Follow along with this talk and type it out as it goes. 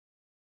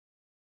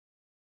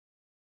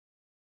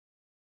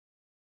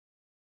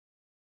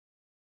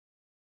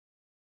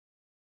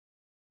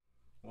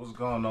What's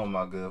going on,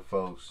 my good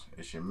folks?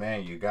 It's your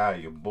man, your guy,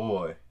 your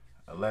boy,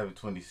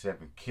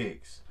 1127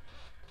 Kicks.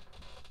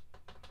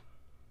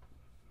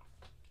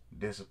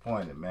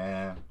 Disappointed,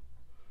 man.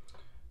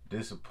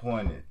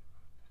 Disappointed.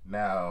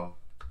 Now,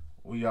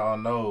 we all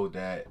know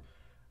that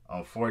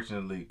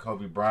unfortunately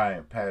Kobe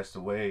Bryant passed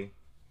away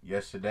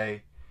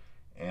yesterday.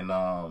 And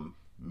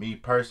me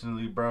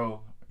personally,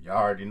 bro, y'all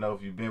already know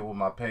if you've been with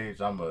my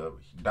page, I'm a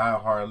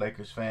diehard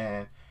Lakers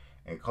fan,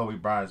 and Kobe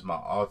Bryant's my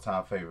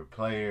all-time favorite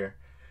player.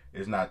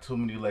 There's not too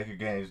many Laker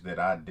games that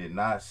I did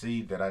not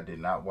see, that I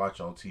did not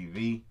watch on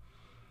TV.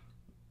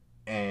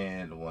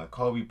 And when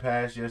Kobe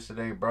passed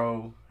yesterday,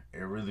 bro,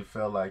 it really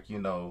felt like,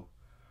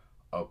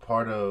 a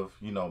part of,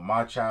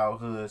 my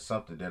childhood,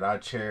 something that I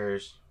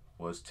cherished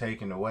was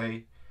taken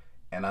away.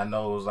 And I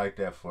know it was like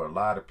that for a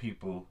lot of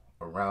people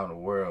around the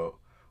world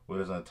with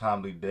his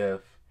untimely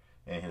death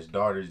and his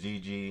daughter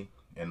Gigi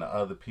and the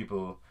other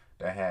people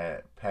that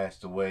had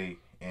passed away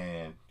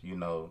in,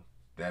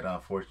 that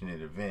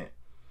unfortunate event.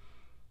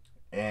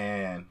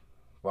 And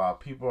while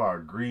people are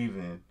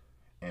grieving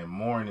and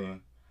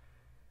mourning,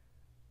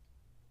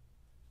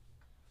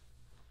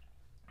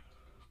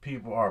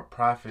 people are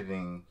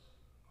profiting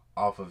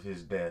off of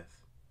his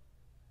death.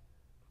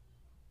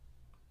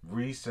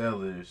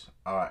 Resellers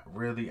are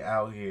really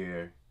out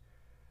here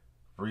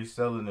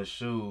reselling a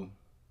shoe.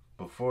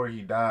 Before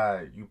he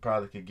died, you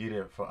probably could get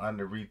it for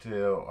under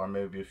retail or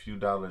maybe a few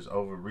dollars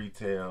over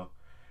retail,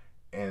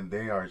 and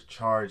they are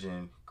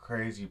charging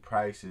crazy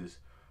prices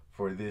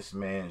for this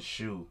man's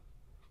shoe,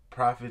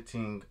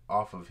 profiting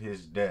off of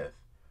his death,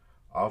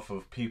 off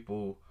of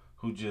people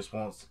who just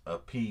wants a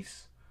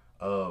piece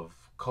of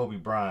Kobe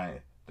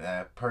Bryant,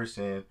 that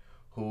person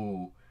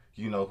who,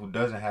 who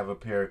doesn't have a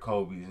pair of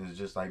Kobe's and is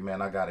just like, man,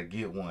 I gotta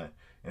get one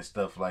and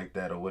stuff like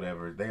that or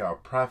whatever. They are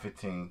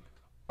profiting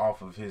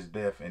off of his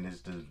death and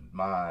his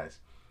demise.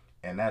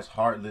 And that's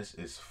heartless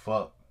as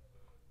fuck.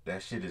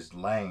 That shit is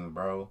lame,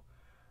 bro.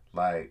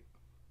 Like,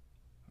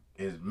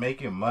 is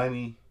making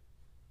money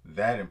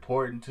that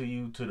important to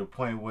you to the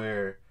point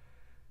where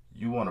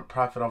you want to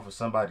profit off of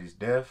somebody's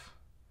death?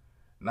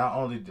 Not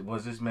only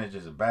was this man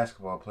just a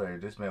basketball player,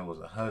 this man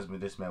was a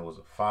husband, this man was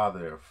a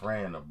father, a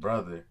friend, a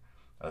brother,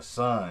 a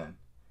son.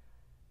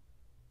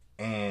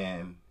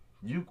 And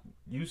you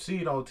see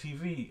it on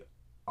TV.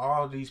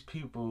 All these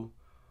people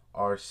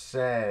are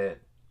sad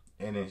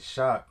and in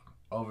shock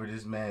over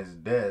this man's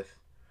death.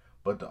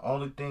 But the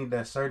only thing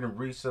that certain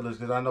resellers,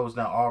 because I know it's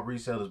not all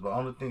resellers, but the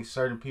only thing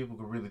certain people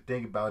can really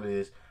think about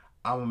is,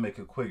 I'm going to make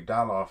a quick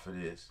dollar off of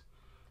this.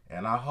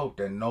 And I hope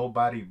that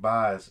nobody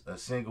buys a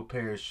single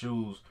pair of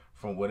shoes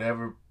from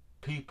whatever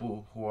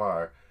people who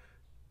are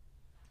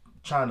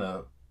trying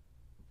to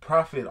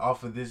profit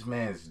off of this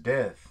man's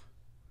death.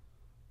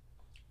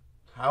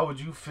 How would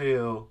you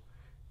feel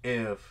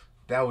if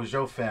that was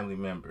your family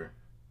member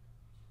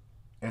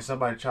and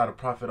somebody tried to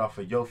profit off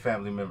of your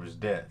family member's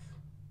death?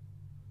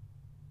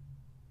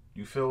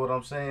 You feel what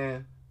I'm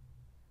saying?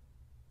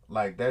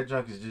 Like, that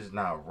junk is just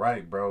not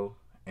right, bro.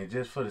 And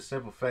just for the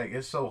simple fact,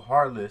 it's so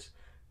heartless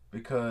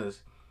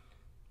because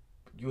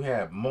you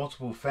have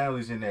multiple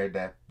families in there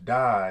that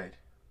died.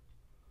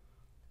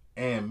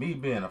 And me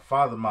being a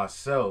father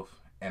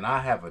myself, and I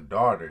have a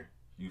daughter,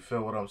 you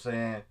feel what I'm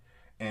saying?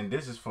 And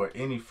this is for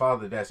any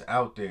father that's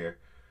out there.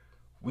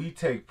 We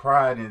take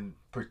pride in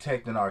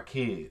protecting our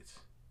kids.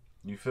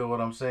 You feel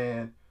what I'm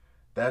saying?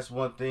 That's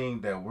one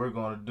thing that we're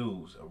going to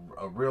do.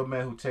 A real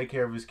man who take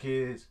care of his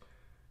kids,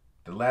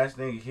 the last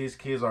thing his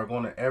kids are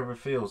going to ever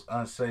feel is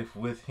unsafe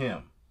with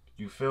him.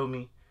 You feel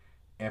me?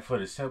 And for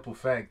the simple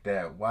fact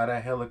that while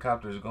that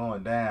helicopter is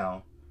going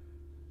down,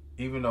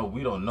 even though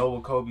we don't know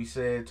what Kobe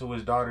said to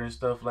his daughter and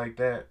stuff like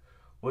that,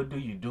 what do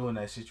you do in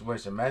that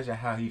situation? Imagine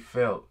how he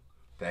felt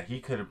that he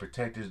couldn't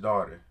protect his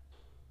daughter.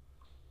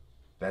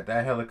 That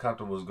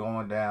helicopter was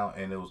going down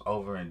and it was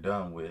over and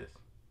done with.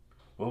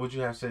 What would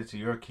you have said to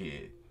your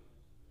kid?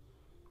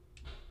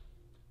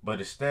 But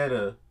instead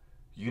of,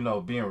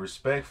 being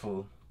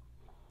respectful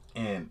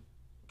and,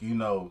 you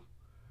know,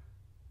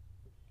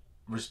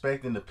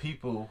 respecting the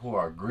people who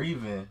are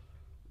grieving,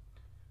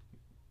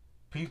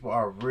 people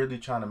are really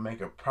trying to make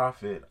a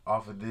profit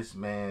off of this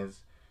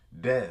man's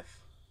death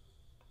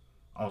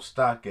on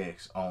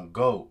StockX, on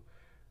GOAT.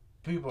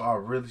 People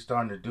are really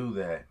starting to do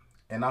that.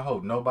 And I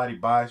hope nobody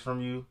buys from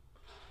you.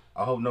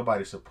 I hope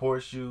nobody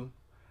supports you.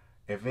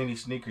 If any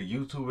sneaker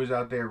YouTubers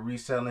out there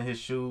reselling his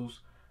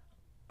shoes,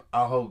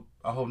 I hope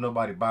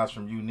nobody buys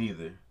from you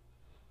neither.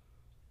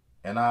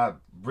 And I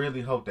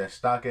really hope that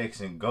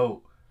StockX and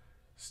GOAT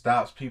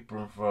stops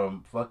people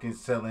from fucking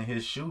selling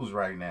his shoes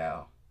right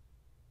now.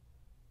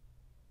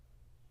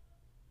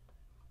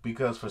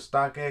 Because for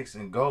StockX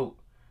and GOAT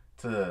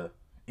to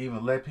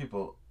even let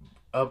people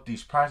up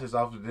these prices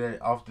off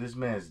this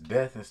man's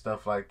death and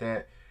stuff like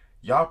that,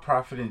 y'all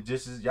profiting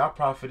just as y'all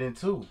profiting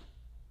too.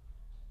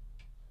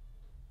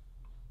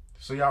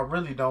 So y'all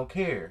really don't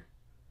care.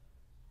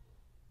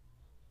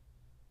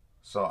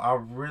 So I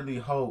really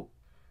hope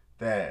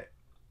that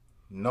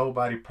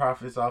nobody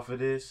profits off of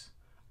this.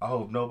 I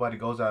hope nobody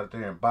goes out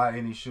there and buy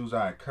any shoes.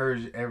 I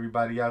encourage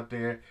everybody out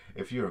there,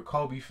 if you're a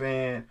Kobe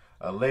fan,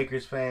 a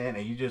Lakers fan,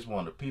 and you just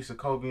want a piece of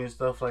Kobe and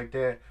stuff like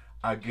that,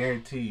 I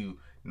guarantee you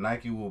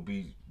Nike will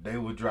be, they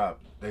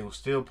will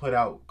still put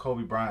out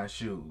Kobe Bryant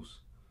shoes.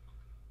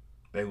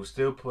 They will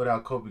still put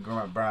out Kobe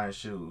Bryant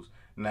shoes.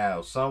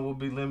 Now, some will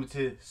be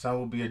limited, some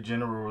will be a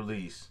general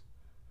release,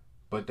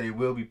 but they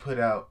will be put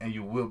out, and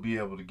you will be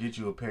able to get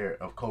you a pair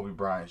of Kobe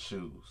Bryant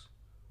shoes.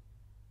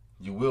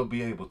 You will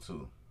be able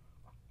to.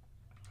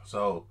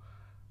 So,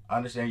 I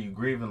understand you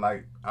grieving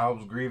like I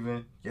was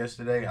grieving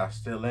yesterday. I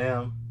still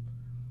am.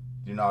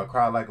 You know, I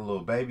cried like a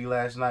little baby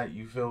last night.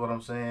 You feel what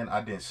I'm saying?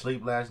 I didn't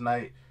sleep last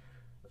night.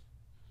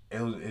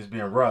 It's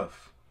been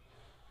rough.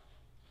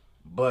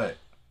 But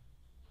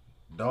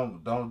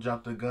don't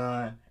jump the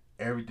gun.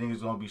 Everything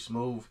is gonna be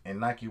smooth, and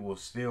Nike will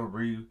still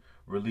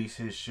release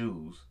his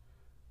shoes.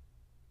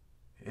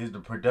 The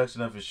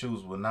production of his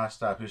shoes will not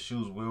stop. His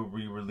shoes will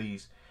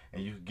re-release,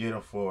 and you can get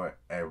them for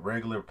a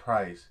regular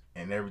price,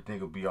 and everything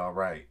will be all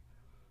right.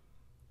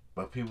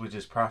 But people are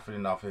just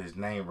profiting off of his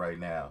name right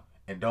now,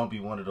 and don't be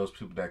one of those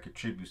people that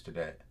contributes to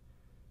that.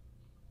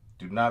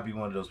 Do not be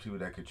one of those people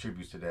that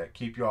contributes to that.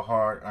 Keep your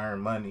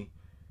hard-earned money,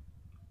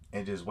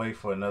 and just wait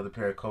for another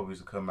pair of Kobe's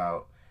to come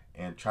out,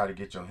 and try to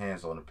get your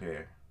hands on a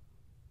pair.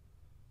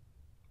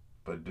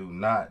 But do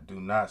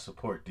not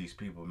support these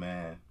people,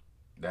 man.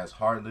 That's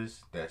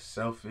heartless, that's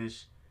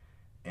selfish,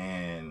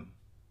 and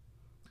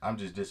I'm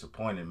just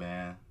disappointed,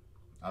 man.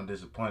 I'm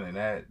disappointed.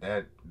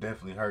 That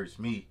definitely hurts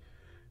me.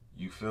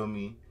 You feel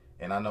me?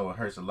 And I know it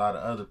hurts a lot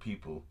of other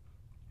people.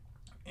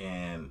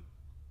 And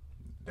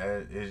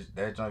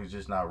that junk is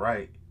just not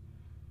right.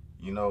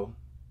 You know?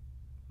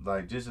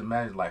 Like, just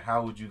imagine, like,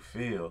 how would you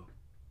feel?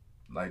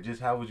 Like, just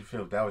how would you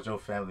feel if that was your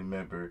family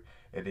member,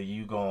 and then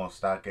you go on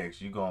StockX,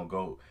 you gonna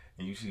go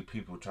and you see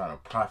people trying to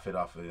profit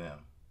off of them?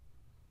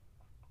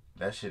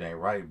 That shit ain't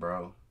right,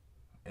 bro.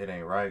 It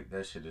ain't right.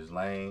 That shit is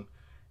lame.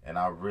 And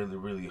I really,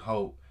 really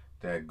hope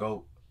that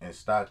GOAT and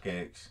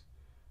StockX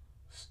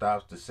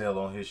stops the sale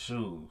on his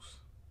shoes.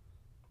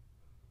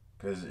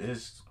 Because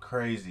it's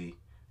crazy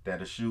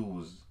that a shoe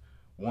was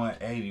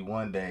 180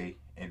 one day,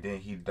 and then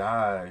he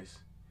dies,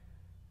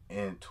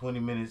 and 20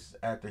 minutes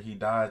after he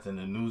dies and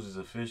the news is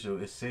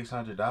official, it's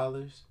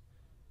 $600?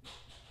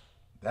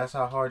 That's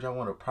how hard y'all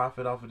want to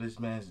profit off of this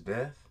man's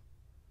death?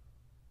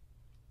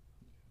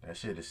 That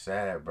shit is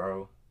sad,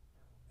 bro.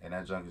 And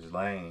that junk is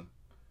lame.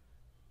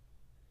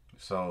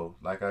 So,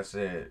 like I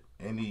said,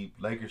 any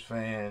Lakers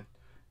fan,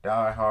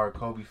 die-hard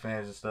Kobe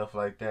fans and stuff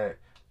like that,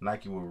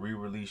 Nike will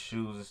re-release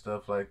shoes and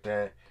stuff like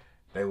that.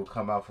 They will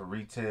come out for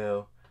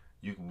retail.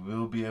 You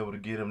will be able to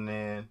get them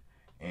then,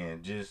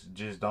 and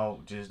just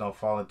don't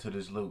fall into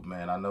this loop,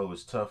 man. I know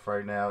it's tough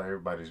right now.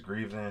 Everybody's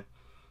grieving.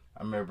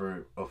 I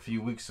remember a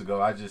few weeks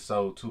ago, I just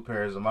sold 2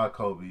 pairs of my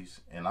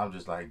Kobe's, and I'm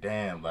just like,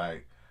 damn,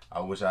 like, I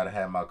wish I'd have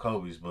had my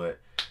Kobe's, but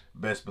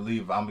best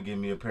believe I'm gonna get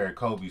me a pair of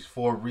Kobe's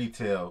for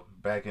retail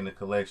back in the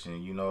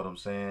collection. You know what I'm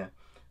saying?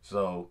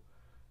 So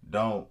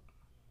don't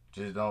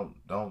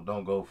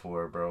don't go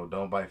for it, bro.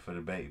 Don't bite for the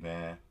bait,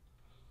 man.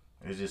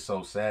 It's just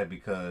so sad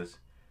because,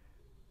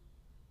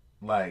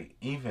 like,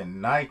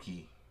 even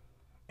Nike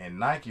and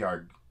Nike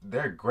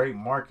they're great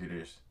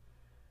marketers.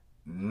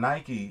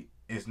 Nike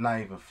is not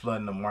even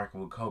flooding the market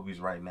with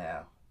Kobe's right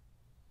now.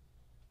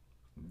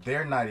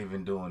 They're not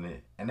even doing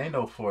it, and they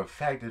know for a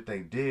fact that they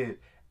did,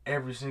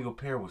 every single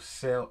pair will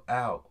sell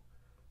out.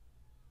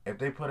 If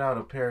they put out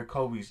a pair of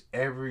Kobe's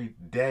every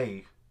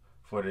day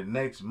for the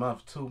next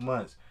month, 2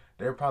 months,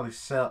 they'll probably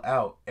sell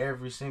out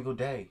every single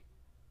day.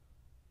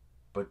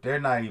 But they're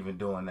not even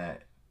doing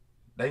that.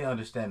 They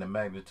understand the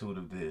magnitude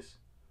of this.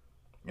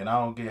 And I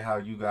don't get how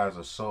you guys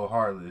are so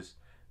heartless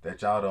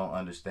that y'all don't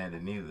understand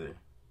it neither.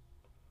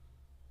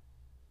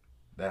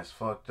 That's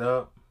fucked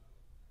up.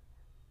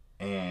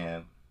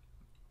 And,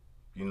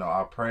 you know,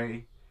 I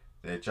pray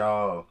that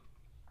y'all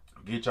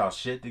get y'all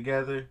shit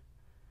together,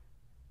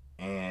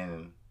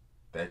 and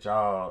that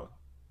y'all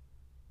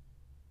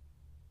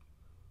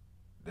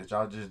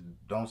just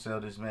don't sell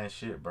this man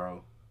shit,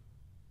 bro.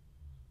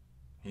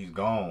 He's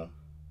gone.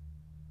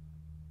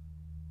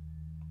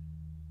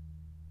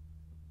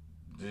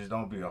 Just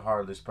don't be a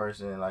heartless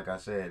person, like I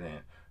said. And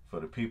for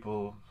the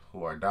people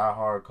who are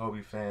diehard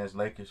Kobe fans,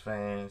 Lakers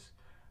fans,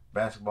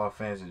 basketball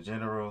fans in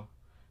general,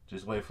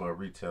 just wait for a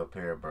retail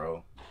pair,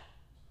 bro.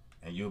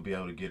 And you'll be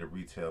able to get a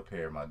retail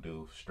pair, my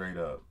dude, straight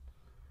up.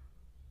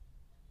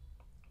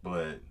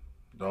 But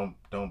don't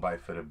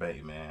bite for the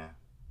bait, man.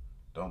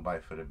 Don't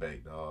bite for the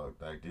bait, dog.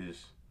 Like,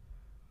 this,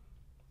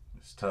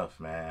 it's tough,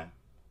 man.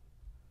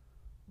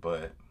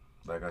 But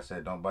like I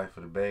said, don't bite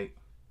for the bait.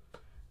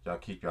 Y'all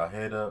keep y'all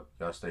head up.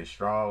 Y'all stay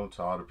strong.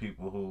 To all the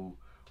people who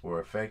were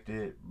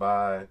affected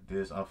by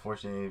this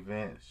unfortunate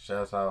event,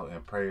 shouts out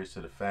and prayers to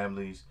the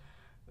families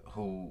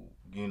who,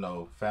 you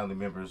know, family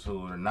members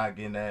who are not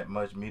getting that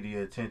much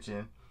media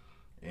attention,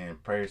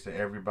 and prayers to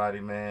everybody,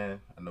 man.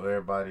 I know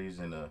everybody's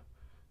in a,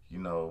 you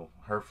know,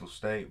 hurtful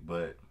state,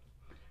 but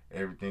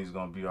everything's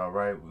gonna be all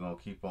right. We're gonna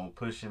keep on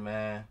pushing,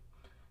 man.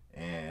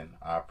 And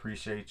I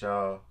appreciate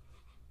y'all.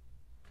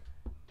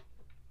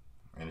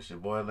 And it's your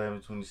boy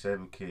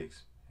 1127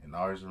 Kicks. And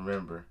always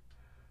remember,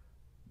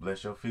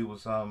 bless your feet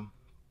with something.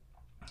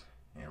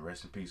 And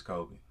rest in peace,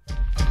 Kobe.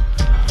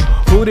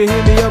 Who done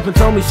hit me up and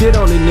told me shit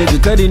on these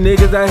niggas? Cause these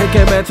niggas out here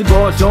came at you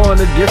going, showing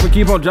the difference.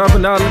 Keep on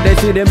dropping all of that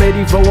shit that made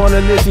these folk wanna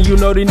listen. You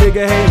know these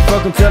niggas hating,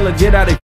 fuck them, tell them get out of